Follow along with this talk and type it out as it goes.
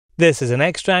This is an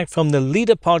extract from the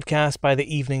Leader podcast by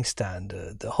the Evening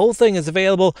Standard. The whole thing is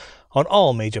available on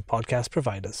all major podcast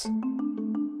providers.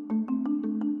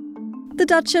 The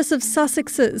Duchess of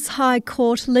Sussex's High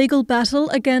Court legal battle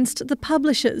against the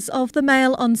publishers of the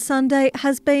Mail on Sunday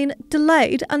has been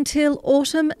delayed until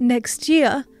autumn next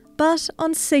year, but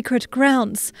on secret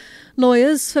grounds.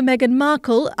 Lawyers for Meghan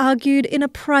Markle argued in a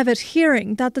private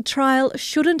hearing that the trial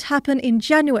shouldn't happen in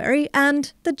January,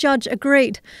 and the judge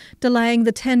agreed, delaying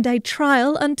the 10-day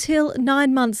trial until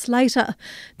 9 months later.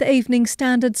 The Evening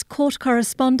Standard's court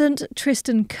correspondent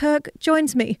Tristan Kirk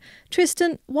joins me.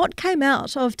 Tristan, what came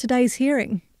out of today's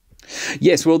hearing?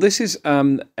 Yes, well, this is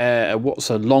what's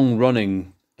a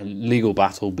long-running legal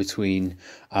battle between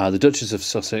the Duchess of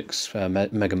Sussex,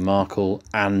 Meghan Markle,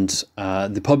 and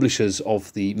the publishers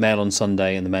of the Mail on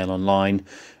Sunday and the Mail Online,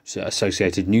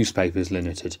 Associated Newspapers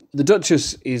Limited. The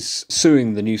Duchess is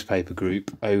suing the newspaper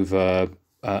group over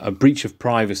a breach of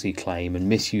privacy claim and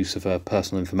misuse of her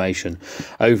personal information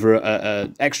over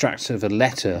extracts of a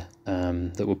letter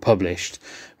that were published,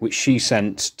 which she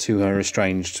sent to her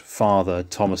estranged father,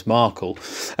 Thomas Markle.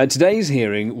 Today's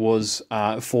hearing was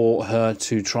for her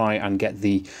to try and get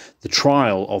the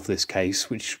trial of this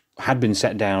case, which had been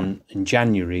set down in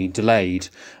January, delayed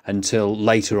until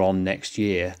later on next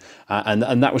year.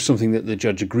 And that was something that the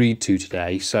judge agreed to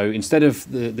today. So instead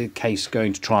of the case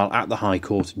going to trial at the High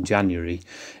Court in January,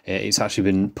 it's actually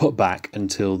been put back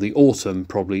until the autumn,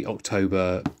 probably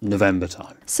October, November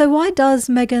time. So why does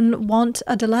Meghan want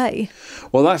a delay?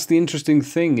 Well, that's the interesting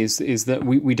thing is that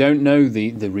we don't know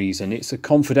the reason. It's a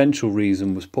confidential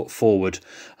reason was put forward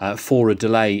for a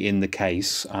delay in the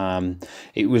case.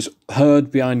 It was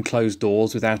heard behind closed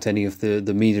doors without any of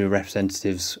the media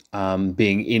representatives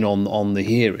being in on the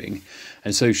hearing.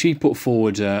 And so she put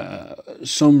forward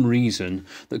some reason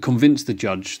that convinced the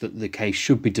judge that the case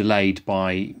should be delayed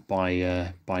by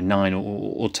 9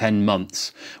 or 10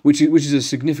 months, which is a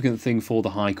significant thing for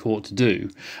the High Court to do.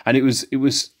 And it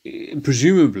was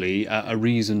presumably a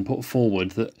reason put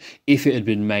forward that if it had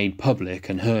been made public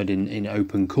and heard in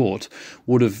open court,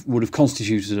 would have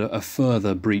constituted a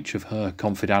further breach of her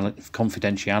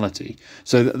confidentiality.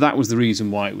 So that was the reason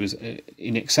why it was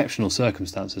in exceptional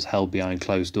circumstances held behind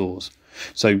closed doors.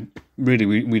 So really,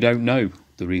 we don't know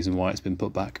the reason why it's been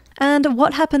put back. And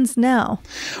what happens now?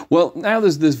 Well, now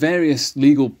there's various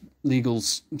legal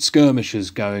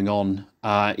skirmishes going on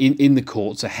in the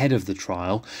courts ahead of the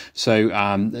trial. So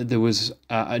there was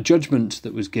a judgment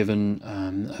that was given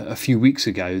a few weeks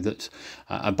ago that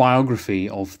a biography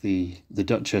of the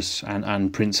Duchess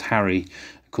and Prince Harry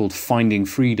called Finding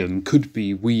Freedom could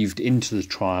be weaved into the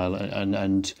trial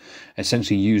and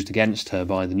essentially used against her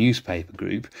by the newspaper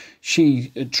group.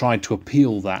 She tried to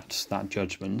appeal that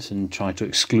judgment and tried to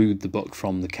exclude the book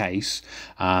from the case,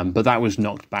 but that was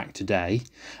knocked back today.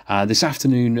 This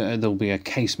afternoon there'll be a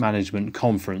case management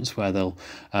conference where they'll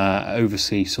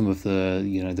oversee some of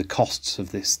the costs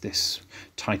of this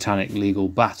titanic legal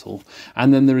battle,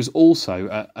 and then there is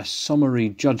also a summary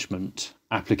judgment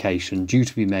application due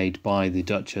to be made by the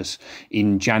Duchess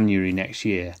in January next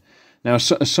year. Now, a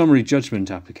summary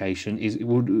judgment application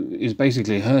is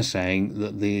basically her saying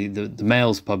that the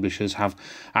Mail's publishers have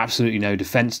absolutely no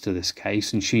defence to this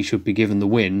case and she should be given the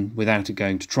win without it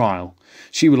going to trial.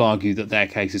 She will argue that their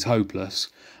case is hopeless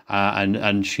and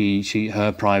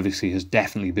her privacy has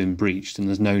definitely been breached and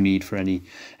there's no need for any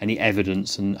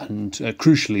evidence and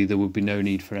crucially there would be no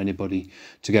need for anybody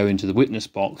to go into the witness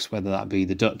box, whether that be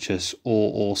the Duchess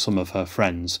or some of her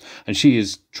friends. And she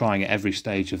is trying at every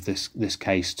stage of this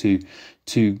case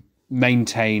to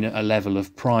maintain a level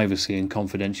of privacy and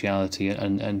confidentiality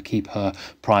and keep her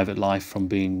private life from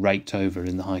being raked over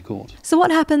in the High Court. So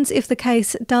what happens if the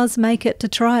case does make it to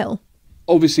trial?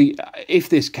 Obviously, if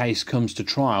this case comes to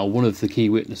trial, one of the key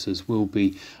witnesses will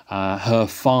be her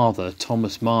father,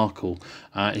 Thomas Markle.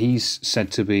 He's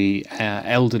said to be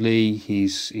elderly.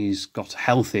 He's got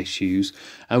health issues,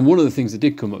 and one of the things that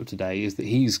did come up today is that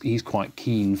he's quite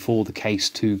keen for the case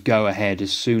to go ahead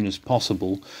as soon as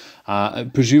possible.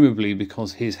 Presumably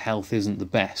because his health isn't the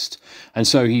best. And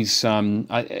so he's,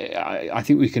 I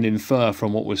think we can infer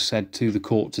from what was said to the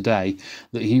court today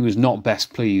that he was not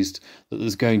best pleased that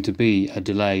there's going to be a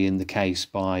delay in the case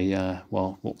by,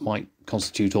 what might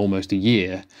constitute almost a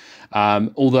year.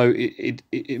 Although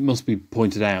it must be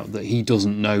pointed out that he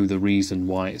doesn't know the reason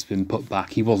why it's been put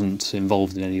back. He wasn't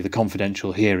involved in any of the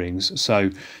confidential hearings. So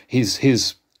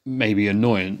his maybe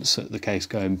annoyance at the case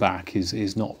going back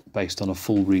is not based on a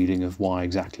full reading of why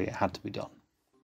exactly it had to be done.